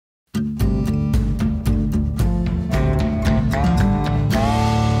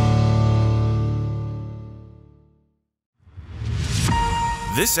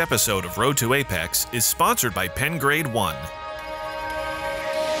This episode of Road to Apex is sponsored by Penn Grade 1.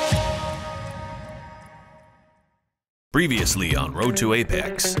 Previously on Road to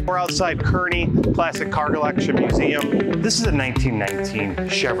Apex. We're outside Keene Classic Car Collection Museum. This is a 1919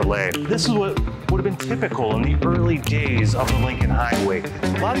 Chevrolet. This is what would have been typical in the early days of the Lincoln Highway.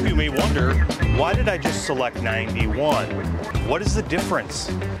 A lot of you may wonder, why did I just select 91? What is the difference?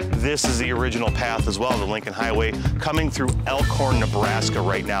 This is the original path as well, the Lincoln Highway, coming through Elkhorn, Nebraska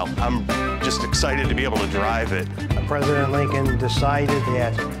right now. I'm just excited to be able to drive it. President Lincoln decided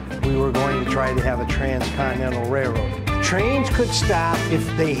that we were going to try to have a transcontinental railroad. Trains could stop if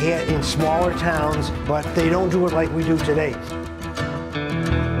they had in smaller towns, but they don't do it like we do today.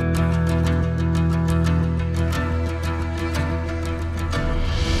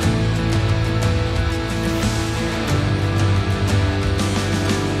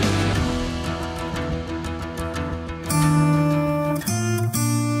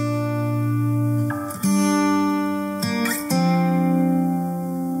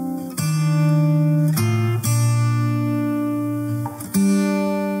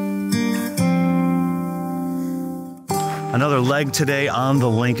 Another leg today on the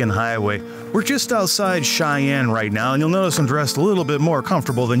Lincoln Highway. We're just outside Cheyenne right now, and you'll notice I'm dressed a little bit more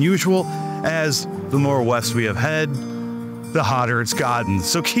comfortable than usual, as the more west we have head, the hotter it's gotten.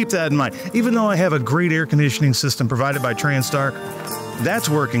 So keep that in mind. Even though I have a great air conditioning system provided by Transtar, that's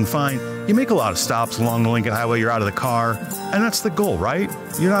working fine. You make a lot of stops along the Lincoln Highway, you're out of the car, and that's the goal, right?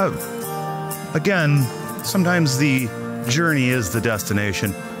 You're not, again, sometimes the journey is the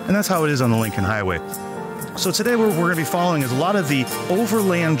destination, and that's how it is on the Lincoln Highway. So today we're going to be following is a lot of the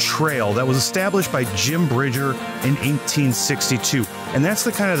overland trail that was established by Jim Bridger in 1862. And that's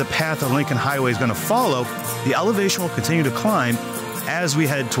the kind of the path the Lincoln Highway is going to follow. The elevation will continue to climb as we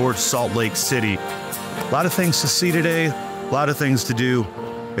head towards Salt Lake City. A lot of things to see today, a lot of things to do.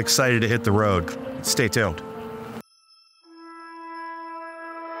 Excited to hit the road. Stay tuned.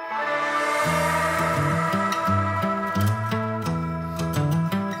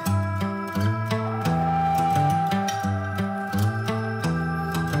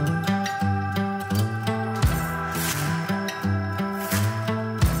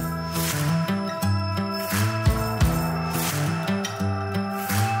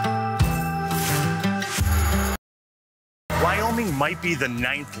 Wyoming might be the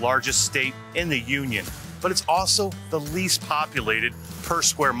 9th largest state in the Union, but it's also the least populated per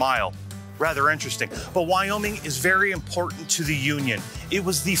square mile. Rather interesting. But Wyoming is very important to the Union. It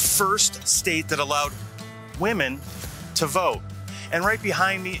was the first state that allowed women to vote. And right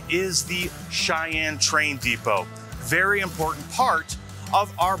behind me is the Cheyenne Train Depot. Very important part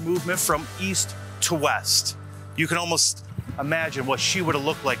of our movement from east to west. You can almost imagine what she would have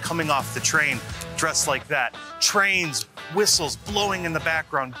looked like coming off the train dressed like that. Trains, whistles blowing in the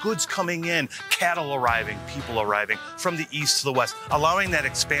background, goods coming in, cattle arriving, people arriving from the east to the west, allowing that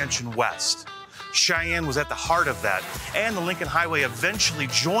expansion west. Cheyenne was at the heart of that, and the Lincoln Highway eventually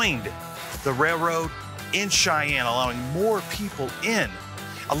joined the railroad in Cheyenne, allowing more people in.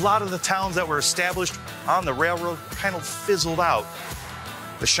 A lot of the towns that were established on the railroad kind of fizzled out.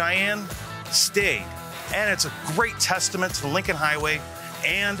 The Cheyenne stayed, and it's a great testament to the Lincoln Highway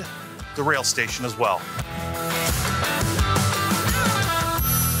and the rail station as well.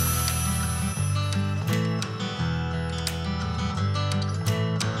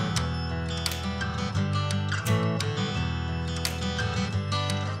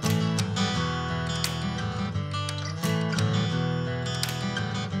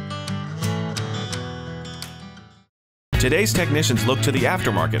 Today's technicians look to the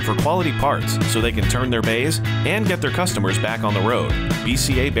aftermarket for quality parts so they can turn their bays and get their customers back on the road.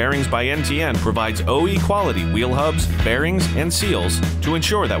 BCA Bearings by NTN provides OE quality wheel hubs, bearings, and seals to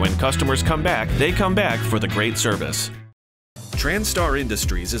ensure that when customers come back, they come back for the great service. Transtar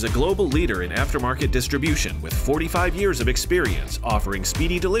Industries is a global leader in aftermarket distribution with 45 years of experience offering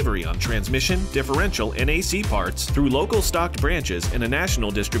speedy delivery on transmission, differential, and AC parts through local stocked branches and a national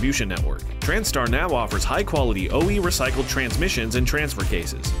distribution network. Transtar now offers high-quality OE recycled transmissions and transfer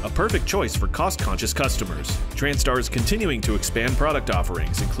cases, a perfect choice for cost-conscious customers. Transtar is continuing to expand product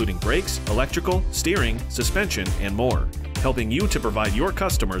offerings including brakes, electrical, steering, suspension, and more, helping you to provide your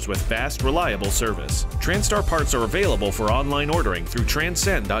customers with fast, reliable service. Transtar parts are available for online ordering through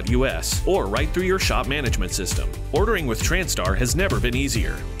transcend.us or right through your shop management system. Ordering with Transtar has never been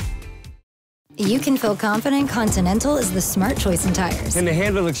easier. You can feel confident Continental is the smart choice in tires. Can they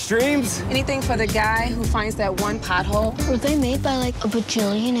handle extremes? Anything for the guy who finds that one pothole. Were they made by like a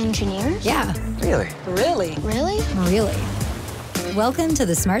bajillion engineers? Yeah. Really? Really? Really? Really. Welcome to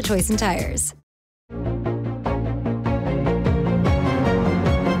the smart choice in tires.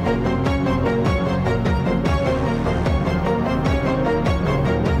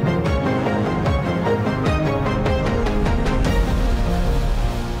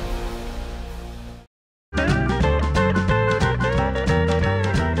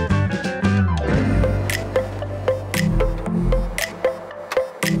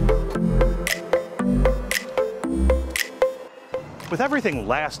 With everything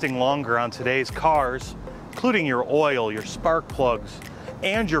lasting longer on today's cars, including your oil, your spark plugs,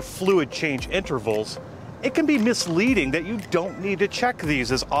 and your fluid change intervals, it can be misleading that you don't need to check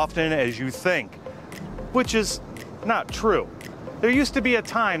these as often as you think, which is not true. There used to be a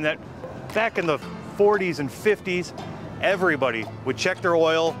time that back in the 40s and 50s, everybody would check their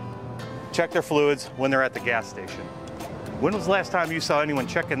oil, check their fluids when they're at the gas station. When was the last time you saw anyone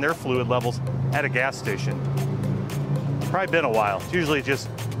checking their fluid levels at a gas station? Probably been a while. It's usually just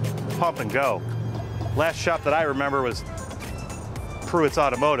pump and go. Last shop that I remember was Pruitt's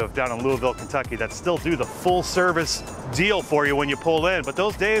Automotive down in Louisville, Kentucky, that still do the full service deal for you when you pull in, but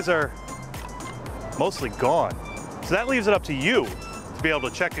those days are mostly gone. So that leaves it up to you to be able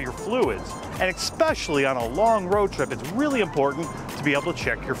to check your fluids. And especially on a long road trip, it's really important to be able to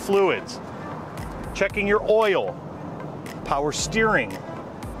check your fluids. Checking your oil, power steering,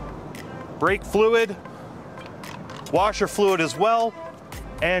 brake fluid, washer fluid as well,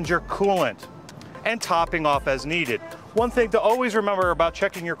 and your coolant, and topping off as needed. One thing to always remember about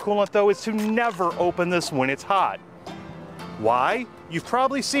checking your coolant though is to never open this when it's hot. Why? You've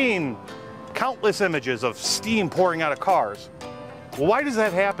probably seen countless images of steam pouring out of cars. Well, why does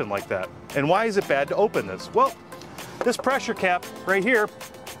that happen like that? And why is it bad to open this? Well, this pressure cap right here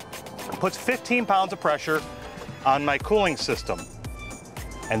puts 15 pounds of pressure on my cooling system.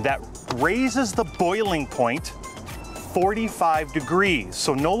 And that raises the boiling point 45 degrees.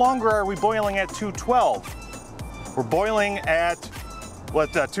 So no longer are we boiling at 212. We're boiling at,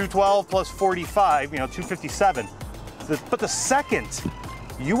 212 plus 45, 257. But the second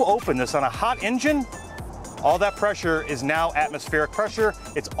you open this on a hot engine, all that pressure is now atmospheric pressure.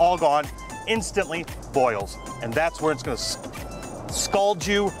 It's all gone, instantly boils. And that's where it's gonna scald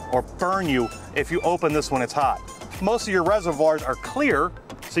you or burn you if you open this when it's hot. Most of your reservoirs are clear,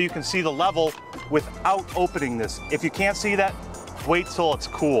 so you can see the level without opening this. If you can't see that, wait till it's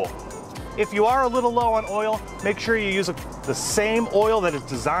cool. If you are a little low on oil, make sure you use the same oil that is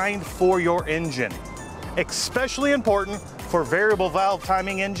designed for your engine. Especially important for variable valve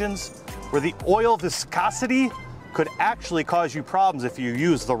timing engines, where the oil viscosity could actually cause you problems if you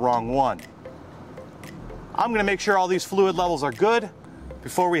use the wrong one. I'm gonna make sure all these fluid levels are good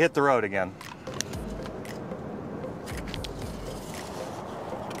before we hit the road again.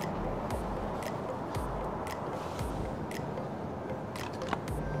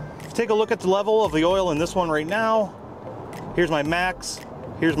 Take a look at the level of the oil in this one right now. Here's my max,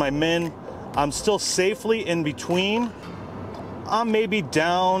 here's my min. I'm still safely in between. I'm maybe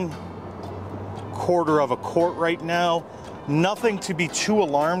down quarter of a quart right now. Nothing to be too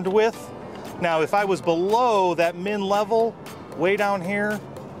alarmed with. Now, if I was below that min level, way down here,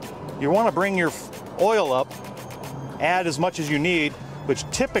 you want to bring your oil up, add as much as you need, which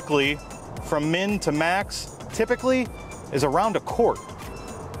typically, from min to max, typically is around a quart.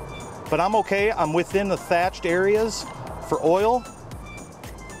 But I'm okay, I'm within the thatched areas for oil,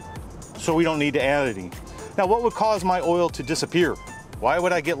 so we don't need to add any. Now, what would cause my oil to disappear? Why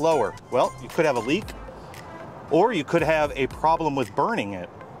would I get lower? Well, you could have a leak, or you could have a problem with burning it.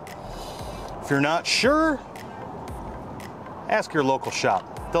 If you're not sure, ask your local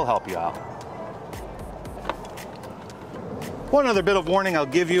shop. They'll help you out. One other bit of warning I'll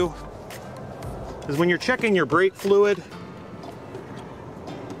give you is when you're checking your brake fluid,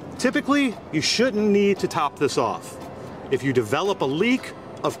 typically, you shouldn't need to top this off. If you develop a leak,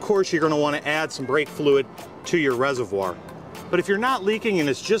 of course you're going to want to add some brake fluid to your reservoir. But if you're not leaking and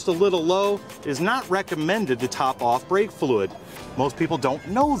it's just a little low, it is not recommended to top off brake fluid. Most people don't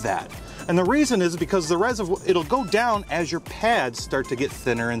know that. And the reason is because the reservoir, it'll go down as your pads start to get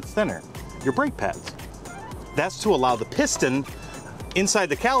thinner and thinner, your brake pads. That's to allow the piston inside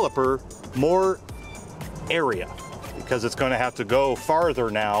the caliper more area, because it's going to have to go farther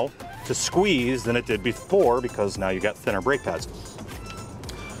now to squeeze than it did before, because now you got thinner brake pads.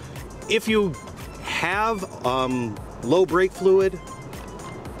 If you have low brake fluid,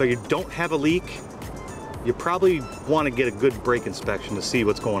 but you don't have a leak, you probably want to get a good brake inspection to see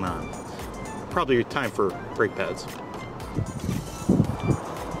what's going on. Probably your time for brake pads.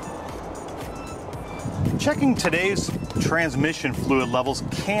 Checking today's transmission fluid levels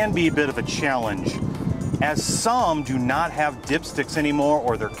can be a bit of a challenge, as some do not have dipsticks anymore,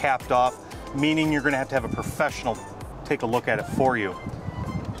 or they're capped off, meaning you're going to have a professional take a look at it for you.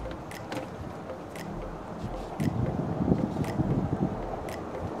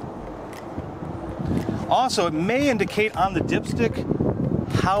 Also, it may indicate on the dipstick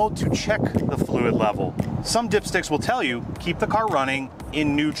how to check the fluid level. Some dipsticks will tell you, keep the car running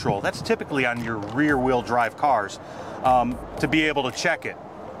in neutral. That's typically on your rear wheel drive cars, to be able to check it.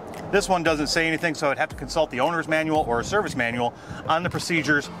 This one doesn't say anything, so I'd have to consult the owner's manual or a service manual on the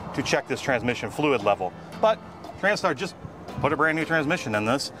procedures to check this transmission fluid level. But Transtar just put a brand new transmission in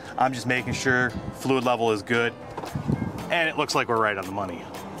this. I'm just making sure fluid level is good, and it looks like we're right on the money.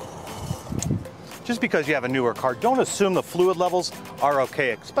 Just because you have a newer car, don't assume the fluid levels are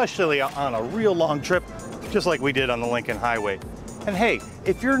okay, especially on a real long trip, just like we did on the Lincoln Highway. And hey,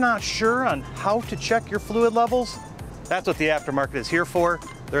 if you're not sure on how to check your fluid levels, that's what the aftermarket is here for.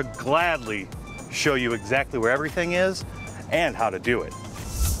 They'll gladly show you exactly where everything is and how to do it.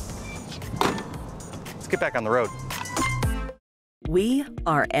 Let's get back on the road. We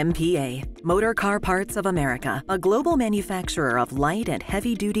are MPA, Motor Car Parts of America, a global manufacturer of light and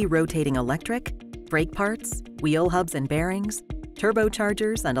heavy-duty rotating electric, brake parts, wheel hubs and bearings,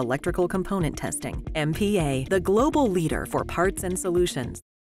 turbochargers, and electrical component testing. MPA, the global leader for parts and solutions.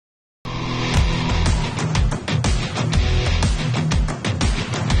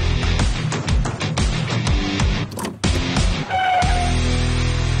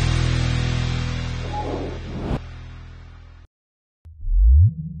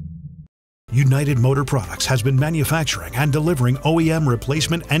 United Motor Products has been manufacturing and delivering OEM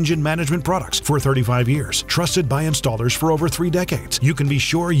replacement engine management products for 35 years, trusted by installers for over 3 decades. You can be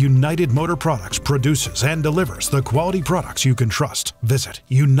sure United Motor Products produces and delivers the quality products you can trust. Visit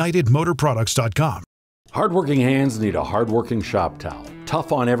UnitedMotorProducts.com. Hardworking hands need a hardworking shop towel.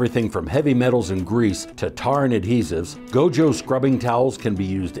 Tough on everything from heavy metals and grease to tar and adhesives, Gojo scrubbing towels can be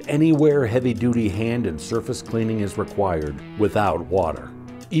used anywhere heavy-duty hand and surface cleaning is required without water,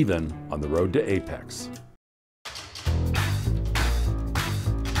 even on the road to AAPEX.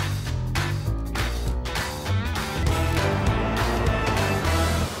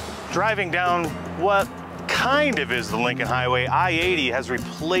 Driving down what kind of is the Lincoln Highway, I-80 has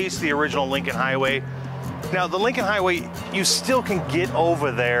replaced the original Lincoln Highway. Now the Lincoln Highway, you still can get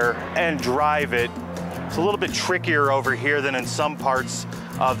over there and drive it. It's a little bit trickier over here than in some parts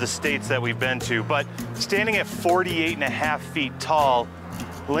of the states that we've been to, but standing at 48.5 feet tall,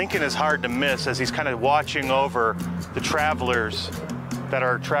 Lincoln is hard to miss as he's kind of watching over the travelers that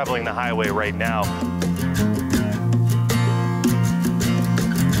are traveling the highway right now.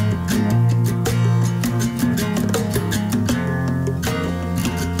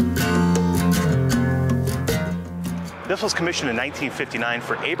 This was commissioned in 1959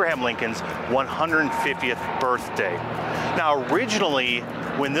 for Abraham Lincoln's 150th birthday. Now, originally,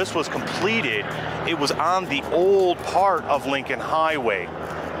 when this was completed, it was on the old part of Lincoln Highway.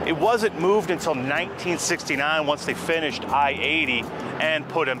 It wasn't moved until 1969 once they finished I-80 and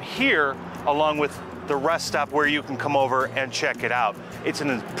put them here along with the rest stop where you can come over and check it out. It's an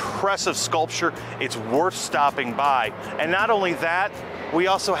impressive sculpture. It's worth stopping by. And not only that, we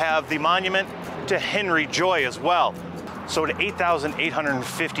also have the monument to Henry Joy as well. So at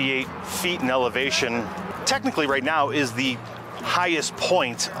 8,858 feet in elevation, technically right now is the highest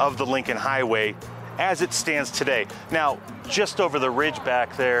point of the Lincoln Highway as it stands today. Now, just over the ridge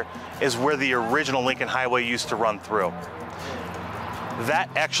back there is where the original Lincoln Highway used to run through. That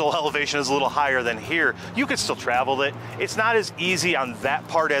actual elevation is a little higher than here. You could still travel it. It's not as easy on that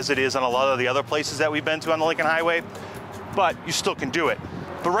part as it is on a lot of the other places that we've been to on the Lincoln Highway, but you still can do it.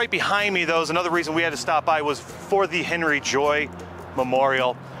 But right behind me, though, is another reason we had to stop by was for the Henry Joy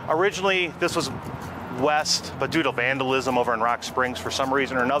Memorial. Originally, this was west, but due to vandalism over in Rock Springs for some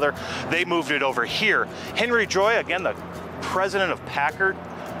reason or another, they moved it over here. Henry Joy, again, the president of Packard,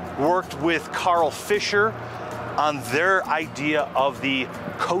 worked with Carl Fisher on their idea of the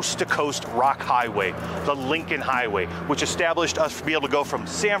coast-to-coast rock highway, the Lincoln Highway, which established us to be able to go from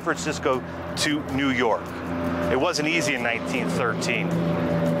San Francisco to New York. It wasn't easy in 1913.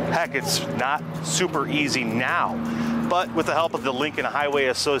 Heck, it's not super easy now. But with the help of the Lincoln Highway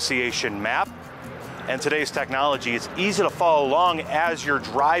Association map and today's technology, it's easy to follow along as you're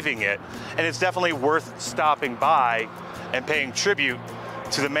driving it. And it's definitely worth stopping by and paying tribute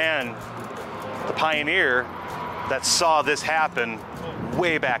to the man, the pioneer, that saw this happen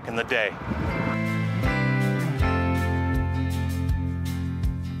way back in the day.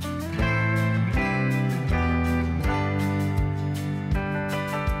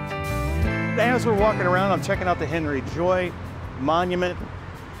 As we're walking around, I'm checking out the Henry Joy Monument,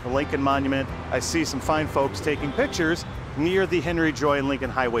 the Lincoln Monument. I see some fine folks taking pictures near the Henry Joy and Lincoln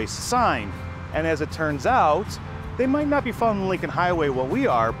Highway sign. And as it turns out, they might not be following the Lincoln Highway what we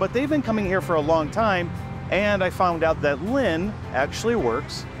are, but they've been coming here for a long time. And I found out that Lynn actually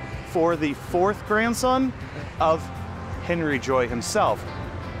works for the 4th grandson of Henry Joy himself.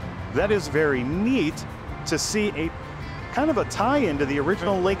 That is very neat to see a kind of a tie-in to the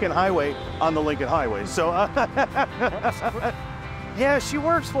original Lincoln Highway on the Lincoln Highway. So Yeah, she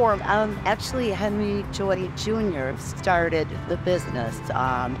works for him. Actually, Henry Joy Jr. started the business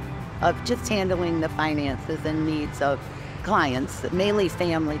of just handling the finances and needs of clients, mainly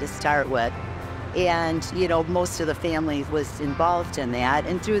family to start with. And, you know, most of the family was involved in that.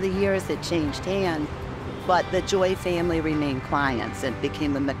 And through the years, it changed hands. But the Joy family remained clients and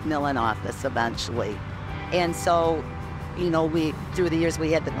became the Macmillan office eventually. And so, you know, through the years,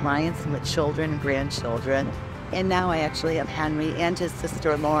 we had the clients with children and grandchildren. And now I actually have Henry and his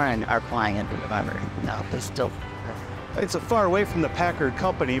sister Lauren, our client. No, they're still. It's far away from the Packard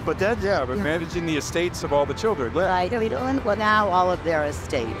company, but that... Yeah, but managing the estates of all the children. Right. Well, now all of their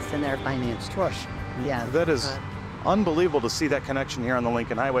estates and their financial trust. Yeah. That is unbelievable to see that connection here on the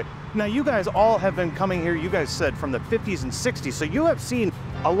Lincoln Highway. Now, you guys all have been coming here, you guys said, from the 50s and 60s, so you have seen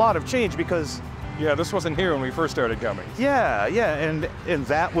a lot of change because... Yeah, this wasn't here when we first started coming. Yeah, and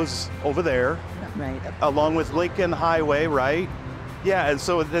that was over there. Right. Along with Lincoln Highway, right? Yeah, and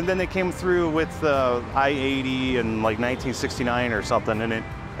so and then they came through with I-80 in like 1969 or something, and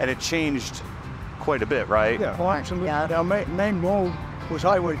it changed quite a bit, right? Yeah, well, actually, our main road was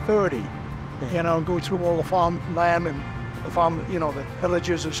Highway 30. You know, go through all the farm land and the farm, you know, the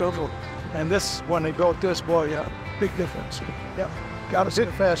villages and so forth. And this, when they built this, boy, yeah, big difference. Yeah, got us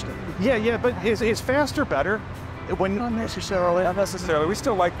in faster. Yeah, but is faster better? Not necessarily. Not necessarily. We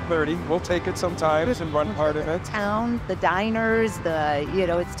still like 30. We'll take it sometimes and run part of it. Town, the diners,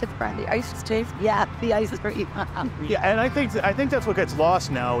 it's different. The ice tape. Yeah, the ice is pretty. Yeah, and I think that's what gets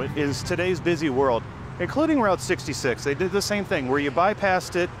lost now is today's busy world, including Route 66. They did the same thing where you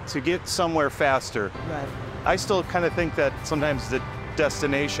bypassed it to get somewhere faster. Right. I still kind of think that sometimes the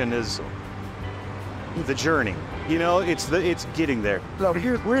destination is the journey. You know, it's getting there. So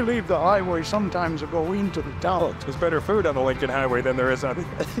here, we leave the highway sometimes to go into the town. There's better food on the Lincoln Highway than there is on...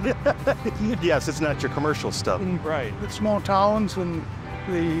 Yes, it's not your commercial stuff. Right. The small towns and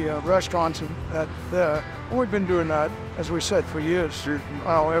the restaurants, we've been doing that, as we said, for years.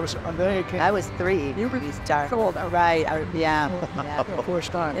 I was 3. You were started. Right, yeah.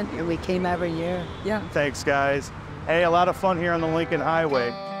 First time. And we came every year. Yeah. Thanks, guys. Hey, a lot of fun here on the Lincoln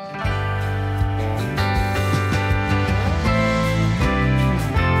Highway.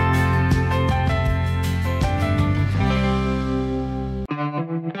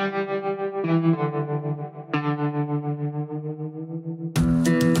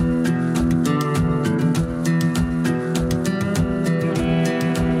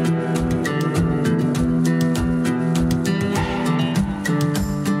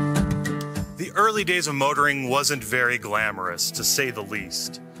 Early days of motoring wasn't very glamorous, to say the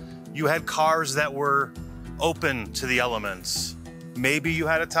least. You had cars that were open to the elements. Maybe you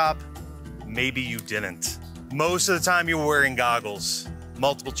had a top, maybe you didn't. Most of the time you were wearing goggles,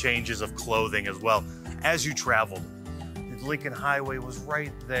 multiple changes of clothing as well as you traveled. The Lincoln Highway was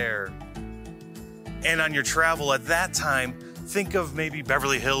right there. And on your travel at that time, think of maybe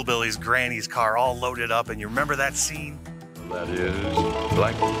Beverly Hillbillies' granny's car all loaded up, and you remember that scene? That is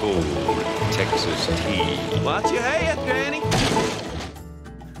black gold Texas tea. What you had, Granny?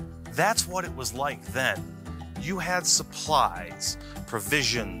 That's what it was like then. You had supplies,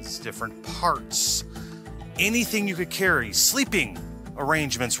 provisions, different parts, anything you could carry. Sleeping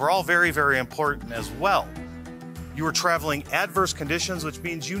arrangements were all very, very important as well. You were traveling adverse conditions, which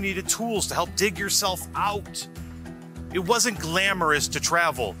means you needed tools to help dig yourself out. It wasn't glamorous to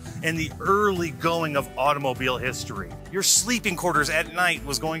travel in the early going of automobile history. Your sleeping quarters at night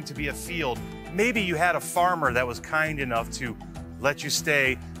was going to be a field. Maybe you had a farmer that was kind enough to let you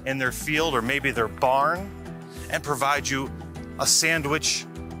stay in their field or maybe their barn and provide you a sandwich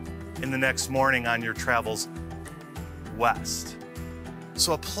in the next morning on your travels west.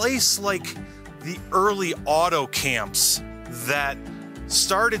 So a place like the early auto camps that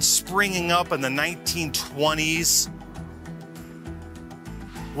started springing up in the 1920s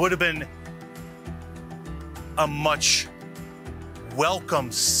would have been a much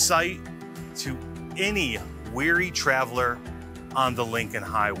welcome sight to any weary traveler on the Lincoln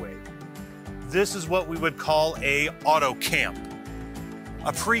Highway. This is what we would call a auto camp,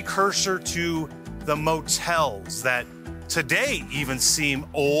 a precursor to the motels that today even seem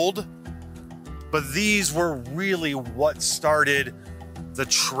old, but these were really what started the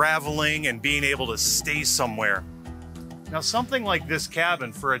traveling and being able to stay somewhere. Now, something like this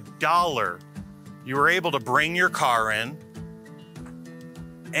cabin, for $1, you were able to bring your car in,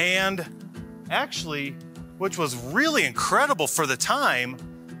 and actually, which was really incredible for the time,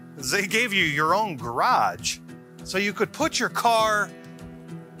 is they gave you your own garage. So you could put your car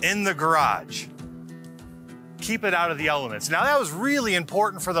in the garage, keep it out of the elements. Now, that was really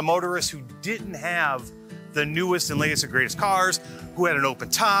important for the motorists who didn't have the newest and latest and greatest cars, who had an open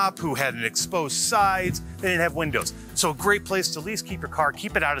top, who had an exposed sides. They didn't have windows. So a great place to at least keep your car,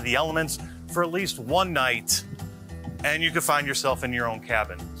 keep it out of the elements for at least one night, and you could find yourself in your own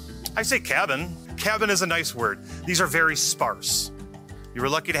cabin. I say cabin. Cabin is a nice word. These are very sparse. You were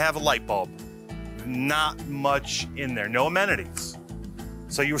lucky to have a light bulb. Not much in there, no amenities.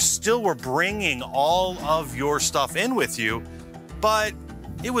 So you still were bringing all of your stuff in with you, but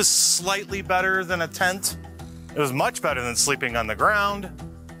it was slightly better than a tent. It was much better than sleeping on the ground,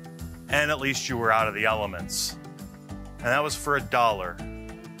 and at least you were out of the elements. And that was for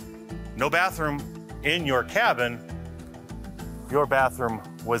 $1. No bathroom in your cabin. Your bathroom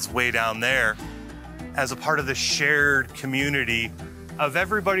was way down there as a part of the shared community of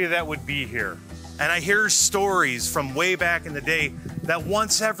everybody that would be here. And I hear stories from way back in the day that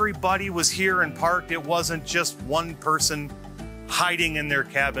once everybody was here and parked, it wasn't just one person hiding in their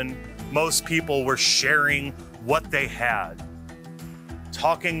cabin. Most people were sharing what they had,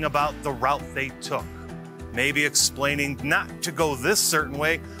 talking about the route they took, maybe explaining not to go this certain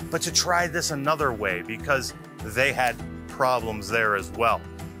way, but to try this another way because they had problems there as well.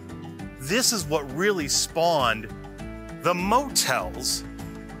 This is what really spawned the motels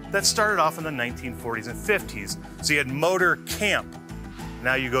that started off in the 1940s and 50s. So you had motor camp.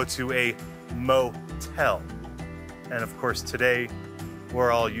 Now you go to a motel. And of course today, we're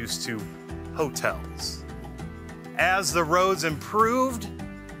all used to hotels. As the roads improved,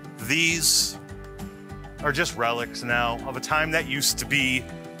 these are just relics now of a time that used to be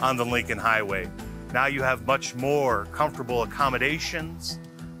on the Lincoln Highway. Now you have much more comfortable accommodations,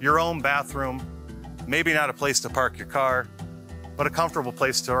 your own bathroom, maybe not a place to park your car, but a comfortable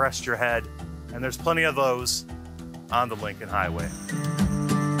place to rest your head. And there's plenty of those on the Lincoln Highway.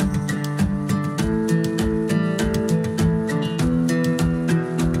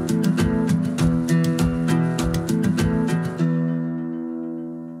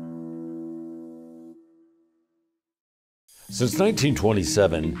 Since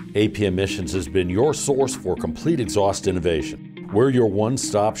 1927, AP Emissions has been your source for complete exhaust innovation. We're your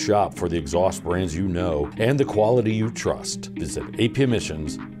one-stop shop for the exhaust brands you know and the quality you trust. Visit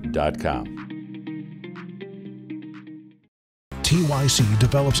apemissions.com. TYC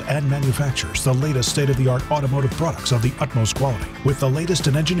develops and manufactures the latest state-of-the-art automotive products of the utmost quality. With the latest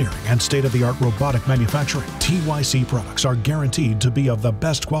in engineering and state-of-the-art robotic manufacturing, TYC products are guaranteed to be of the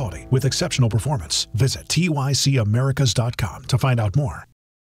best quality with exceptional performance. Visit tycamericas.com to find out more.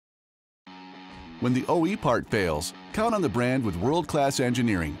 When the OE part fails, count on the brand with world-class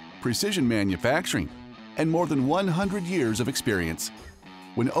engineering, precision manufacturing, and more than 100 years of experience.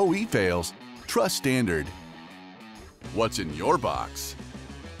 When OE fails, trust Standard. What's in your box?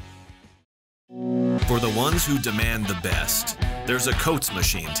 For the ones who demand the best, there's a Coates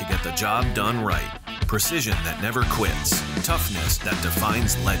machine to get the job done right. Precision that never quits. Toughness that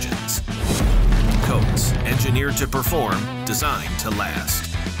defines legends. Coates, engineered to perform, designed to last.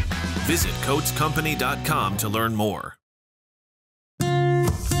 Visit CoatesCompany.com to learn more.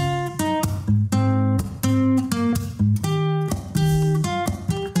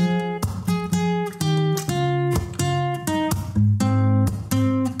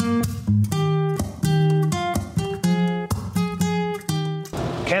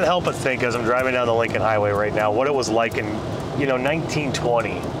 Can't help but think as I'm driving down the Lincoln Highway right now, what it was like in,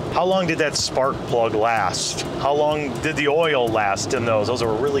 1920. How long did that spark plug last? How long did the oil last in those? Those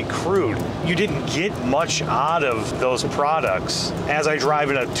were really crude. You didn't get much out of those products. As I drive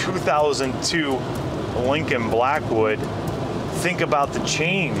in a 2002 Lincoln Blackwood, think about the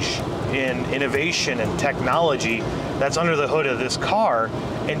change in innovation and technology that's under the hood of this car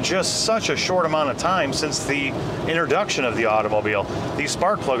in just such a short amount of time since the introduction of the automobile. These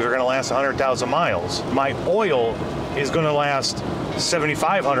spark plugs are going to last 100,000 miles. My oil is going to last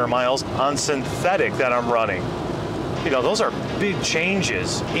 7,500 miles on synthetic that I'm running. Those are big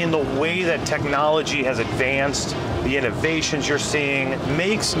changes in the way that technology has advanced. The innovations you're seeing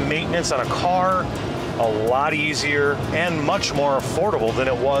makes maintenance on a car a lot easier and much more affordable than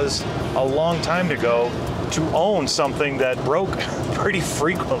it was a long time ago to own something that broke pretty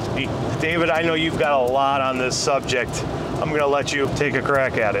frequently. David, I know you've got a lot on this subject. I'm going to let you take a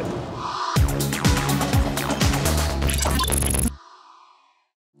crack at it.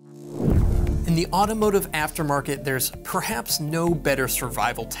 In the automotive aftermarket, there's perhaps no better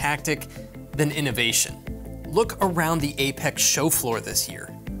survival tactic than innovation. Look around the AAPEX show floor this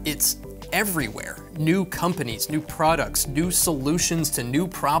year. It's everywhere. New companies, new products, new solutions to new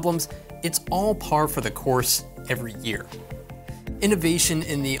problems. It's all par for the course every year. Innovation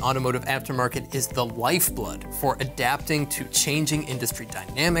in the automotive aftermarket is the lifeblood for adapting to changing industry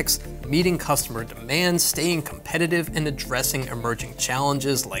dynamics, meeting customer demands, staying competitive, and addressing emerging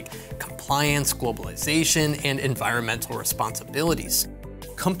challenges like compliance, globalization, and environmental responsibilities.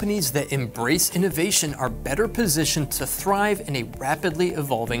 Companies that embrace innovation are better positioned to thrive in a rapidly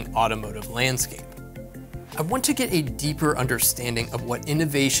evolving automotive landscape. I want to get a deeper understanding of what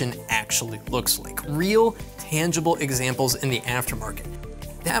innovation actually looks like, real, tangible examples in the aftermarket.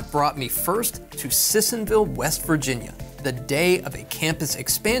 That brought me first to Sissonville, West Virginia, the day of a campus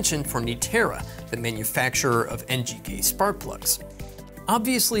expansion for Nitera, the manufacturer of NGK spark plugs.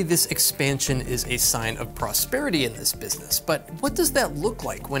 Obviously, this expansion is a sign of prosperity in this business, but what does that look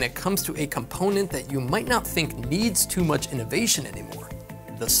like when it comes to a component that you might not think needs too much innovation anymore?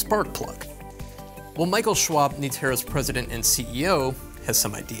 The spark plug. Well, Michael Schwab, Nitera's president and CEO, has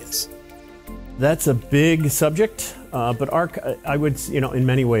some ideas. That's a big subject, but I would, in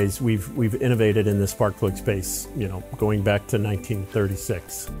many ways, we've innovated in the spark plug space, going back to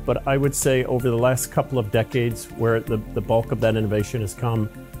 1936. But I would say over the last couple of decades, where the bulk of that innovation has come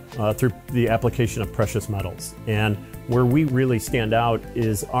through the application of precious metals. And where we really stand out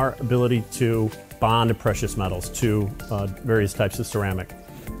is our ability to bond precious metals to various types of ceramic.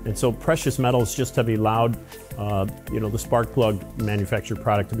 And so precious metals just have allowed the spark plug manufactured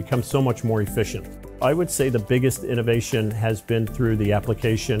product to become so much more efficient. I would say the biggest innovation has been through the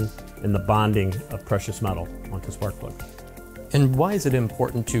application and the bonding of precious metal onto spark plug. And why is it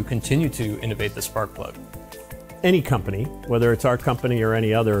important to continue to innovate the spark plug? Any company, whether it's our company or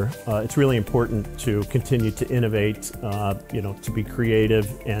any other, it's really important to continue to innovate, to be creative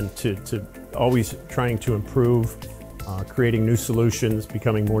and to always trying to improve, creating new solutions,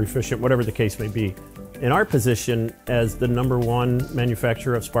 becoming more efficient, whatever the case may be. In our position as the #1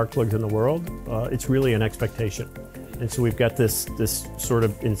 manufacturer of spark plugs in the world, it's really an expectation. And so we've got this sort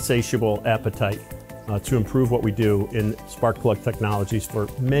of insatiable appetite to improve what we do in spark plug technologies for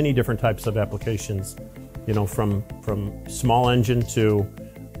many different types of applications, from small engine to,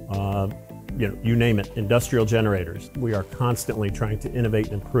 you name it, industrial generators. We are constantly trying to innovate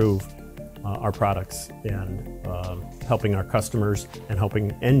and improve our products and helping our customers and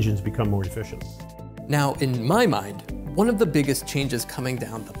helping engines become more efficient. Now, in my mind, one of the biggest changes coming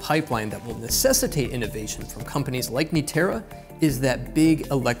down the pipeline that will necessitate innovation from companies like Nitera is that big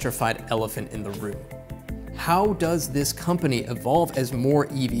electrified elephant in the room. How does this company evolve as more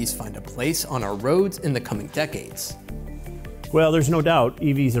EVs find a place on our roads in the coming decades? Well, there's no doubt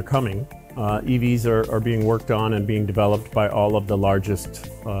EVs are coming. EVs are being worked on and being developed by all of the largest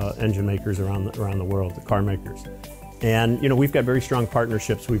engine makers around the world, the car makers. And we've got very strong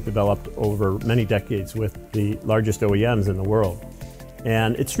partnerships we've developed over many decades with the largest OEMs in the world.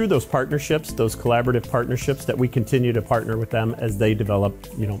 And it's through those partnerships, those collaborative partnerships, that we continue to partner with them as they develop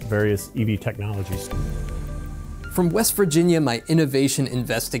various EV technologies. From West Virginia, my innovation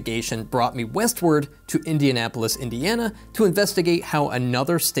investigation brought me westward to Indianapolis, Indiana, to investigate how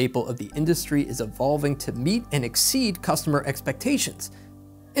another staple of the industry is evolving to meet and exceed customer expectations: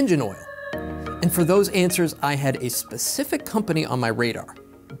 engine oil. And for those answers, I had a specific company on my radar: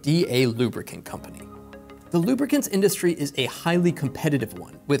 DA Lubricant Company. The lubricants industry is a highly competitive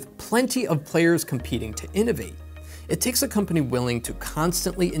one, with plenty of players competing to innovate. It takes a company willing to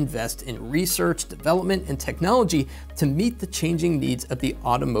constantly invest in research, development, and technology to meet the changing needs of the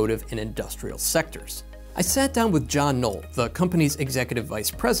automotive and industrial sectors. I sat down with John Knoll, the company's executive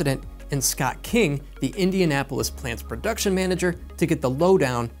vice president, and Scott King, the Indianapolis plant's production manager, to get the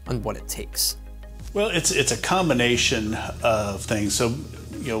lowdown on what it takes. Well, it's a combination of things. So,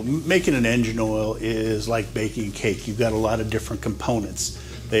 making an engine oil is like baking a cake. You've got a lot of different components.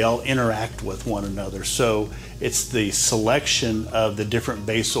 They all interact with one another. So it's the selection of the different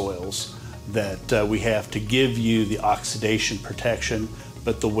base oils that we have to give you the oxidation protection,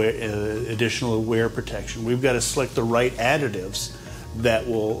 but the additional wear protection. We've got to select the right additives that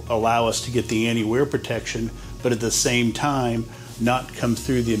will allow us to get the anti-wear protection, but at the same time not come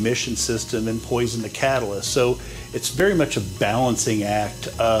through the emission system and poison the catalyst. So it's very much a balancing act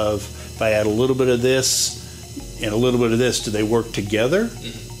of, if I add a little bit of this and a little bit of this, do they work together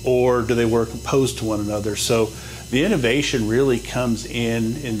or do they work opposed to one another? So the innovation really comes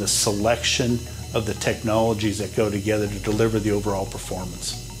in the selection of the technologies that go together to deliver the overall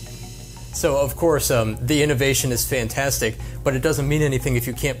performance. So of course, the innovation is fantastic, but it doesn't mean anything if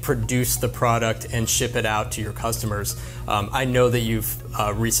you can't produce the product and ship it out to your customers. I know that you've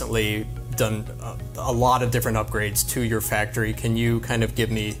recently done a lot of different upgrades to your factory. Can you kind of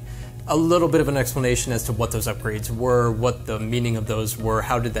give me a little bit of an explanation as to what those upgrades were, what the meaning of those were,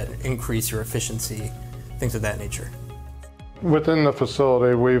 how did that increase your efficiency, things of that nature? Within the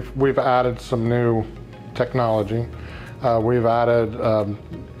facility, we've added some new technology. We've added,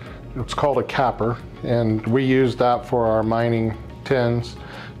 it's called a capper, and we use that for our mining tins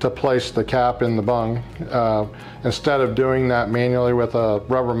to place the cap in the bung. Instead of doing that manually with a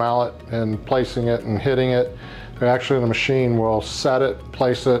rubber mallet and placing it and hitting it, actually the machine will set it,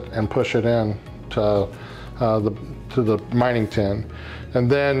 place it, and push it in to the mining tin. And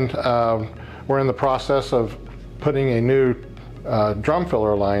then we're in the process of putting a new drum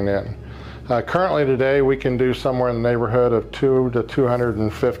filler line in. Currently today we can do somewhere in the neighborhood of 200 to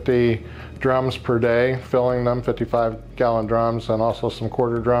 250 drums per day, filling them, 55-gallon drums and also some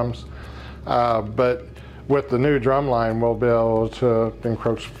quarter drums. But with the new drum line, we'll be able to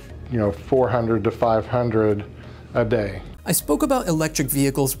encroach 400 to 500 a day. I spoke about electric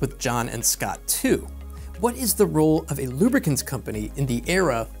vehicles with John and Scott too. What is the role of a lubricants company in the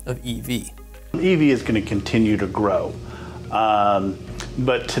era of EV? EV is going to continue to grow.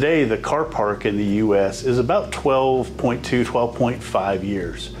 But today the car park in the U.S. is about 12.2, 12.5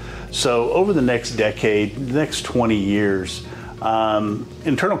 years. So over the next decade, the next 20 years,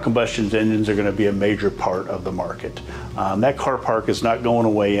 internal combustion engines are going to be a major part of the market. That car park is not going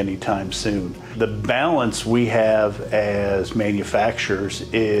away anytime soon. The balance we have as manufacturers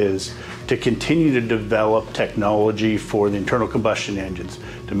is to continue to develop technology for the internal combustion engines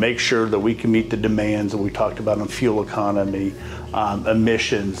to make sure that we can meet the demands that we talked about on fuel economy,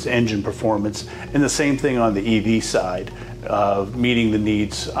 emissions, engine performance, and the same thing on the EV side of meeting the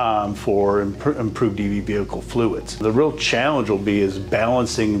needs for improved EV vehicle fluids. The real challenge will be is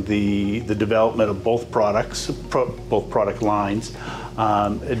balancing the development of both products, both product lines.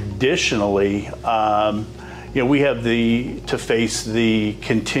 Additionally, we have to face the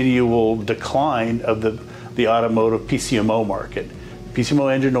continual decline of the automotive PCMO market.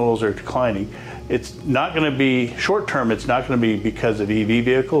 PCMO engine oils are declining. It's not going to be short term. It's not going to be because of EV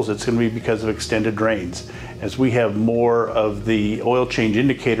vehicles. It's going to be because of extended drains. As we have more of the oil change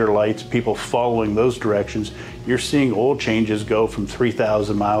indicator lights, people following those directions, you're seeing oil changes go from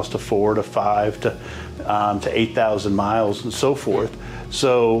 3,000 miles to 4 to 5 to 8,000 miles and so forth.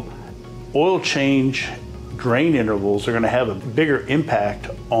 So oil change drain intervals are going to have a bigger impact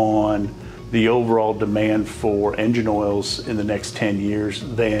on the overall demand for engine oils in the next 10 years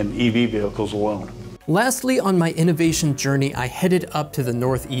than EV vehicles alone. Lastly, on my innovation journey, I headed up to the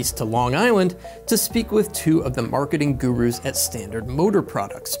Northeast to Long Island to speak with two of the marketing gurus at Standard Motor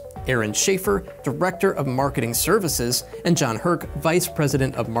Products, Aaron Schaefer, Director of Marketing Services, and John Herc, Vice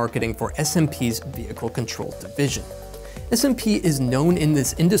President of Marketing for SMP's Vehicle Control Division. SMP is known in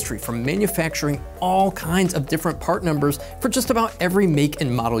this industry for manufacturing all kinds of different part numbers for just about every make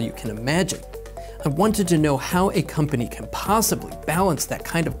and model you can imagine. I wanted to know how a company can possibly balance that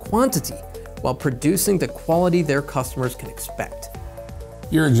kind of quantity while producing the quality their customers can expect.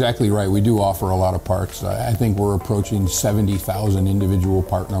 You're exactly right. We do offer a lot of parts. I think we're approaching 70,000 individual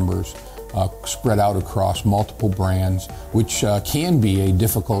part numbers spread out across multiple brands, which can be a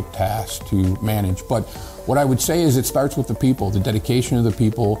difficult task to manage. But what I would say is it starts with the people, the dedication of the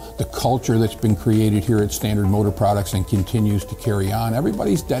people, the culture that's been created here at Standard Motor Products and continues to carry on.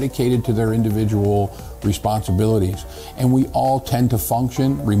 Everybody's dedicated to their individual responsibilities, and we all tend to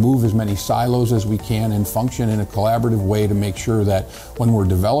function, remove as many silos as we can, and function in a collaborative way to make sure that when we're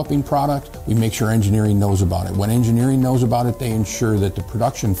developing product, we make sure engineering knows about it. When engineering knows about it, they ensure that the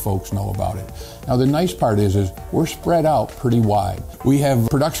production folks know about it. Now the nice part is we're spread out pretty wide. We have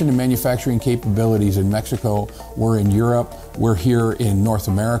production and manufacturing capabilities in Mexico, we're in Europe, we're here in North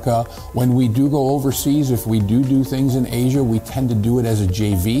America. When we do go overseas, if we do things in Asia, we tend to do it as a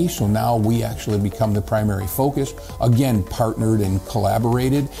JV, so now we actually become the primary focus, again partnered and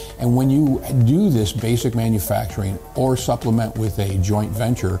collaborated. And when you do this basic manufacturing or supplement with a joint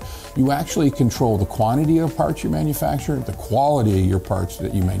venture, you actually control the quantity of parts you manufacture, the quality of your parts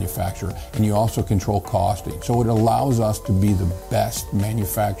that you manufacture, and you also control costing. So it allows us to be the best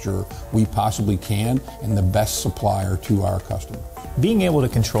manufacturer we possibly can and the best supplier to our customers. Being able to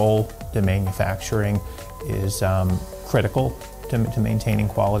control the manufacturing is critical to maintaining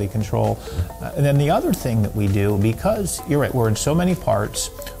quality control. And then the other thing that we do, because you're right, we're in so many parts,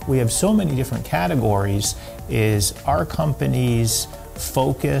 we have so many different categories, is our company's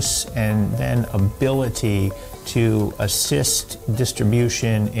focus and then ability to assist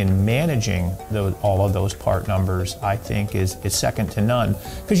distribution in managing all of those part numbers, I think is second to none.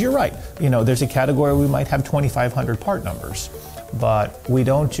 Because you're right, there's a category we might have 2,500 part numbers. but we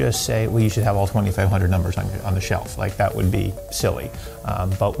don't just say, well, you should have all 2,500 numbers on the shelf. Like, that would be silly.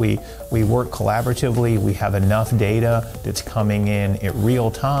 But we work collaboratively. We have enough data that's coming in at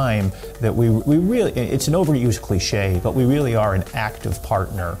real time that we really, it's an overused cliche, but we really are an active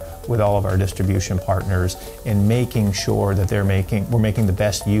partner with all of our distribution partners in making sure that we're making the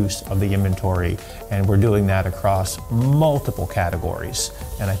best use of the inventory, and we're doing that across multiple categories.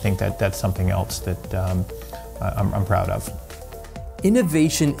 And I think that that's something else that I'm proud of.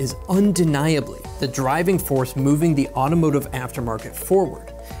 Innovation is undeniably the driving force moving the automotive aftermarket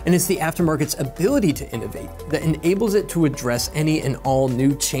forward. And it's the aftermarket's ability to innovate that enables it to address any and all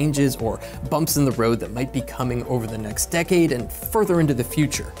new changes or bumps in the road that might be coming over the next decade and further into the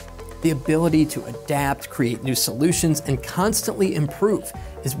future. The ability to adapt, create new solutions, and constantly improve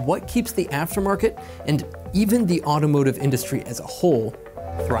is what keeps the aftermarket and even the automotive industry as a whole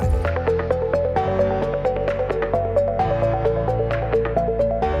thriving.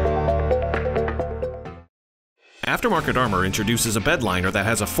 Aftermarket Armor introduces a bed liner that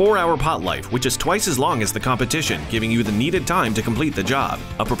has a 4-hour pot life, which is twice as long as the competition, giving you the needed time to complete the job.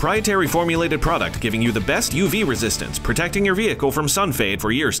 A proprietary formulated product giving you the best UV resistance, protecting your vehicle from sun fade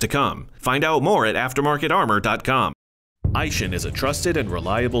for years to come. Find out more at aftermarketarmor.com. Aishin is a trusted and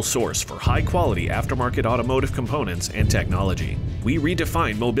reliable source for high-quality aftermarket automotive components and technology. We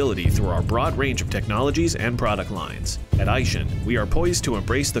redefine mobility through our broad range of technologies and product lines. At Aishin, we are poised to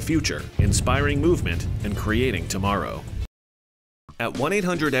embrace the future, inspiring movement and creating tomorrow. At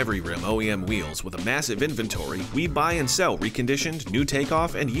 1-800-EVERY-RIM OEM Wheels, with a massive inventory, we buy and sell reconditioned, new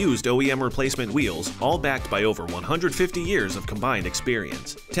takeoff, and used OEM replacement wheels, all backed by over 150 years of combined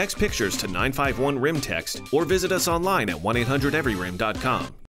experience. Text pictures to 951-RIM-TEXT or visit us online at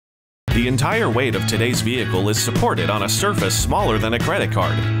 1-800-EVERYRIM.com. The entire weight of today's vehicle is supported on a surface smaller than a credit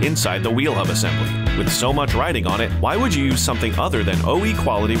card, inside the wheel hub assembly. With so much riding on it, why would you use something other than OE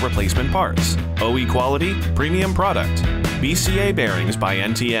quality replacement parts? OE quality, premium product. BCA Bearings by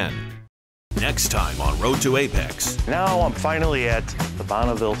NTN. Next time on Road to AAPEX. Now I'm finally at the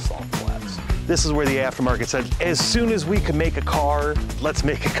Bonneville Salt Flats. This is where the aftermarket said, as soon as we can make a car, let's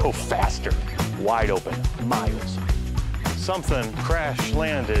make it go faster. Wide open, miles. Something crash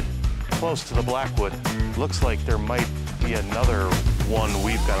landed close to the Blackwood. Looks like there might be another one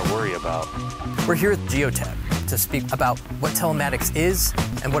we've got to worry about. We're here with Geotab to speak about what telematics is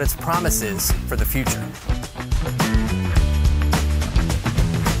and what its promise is for the future.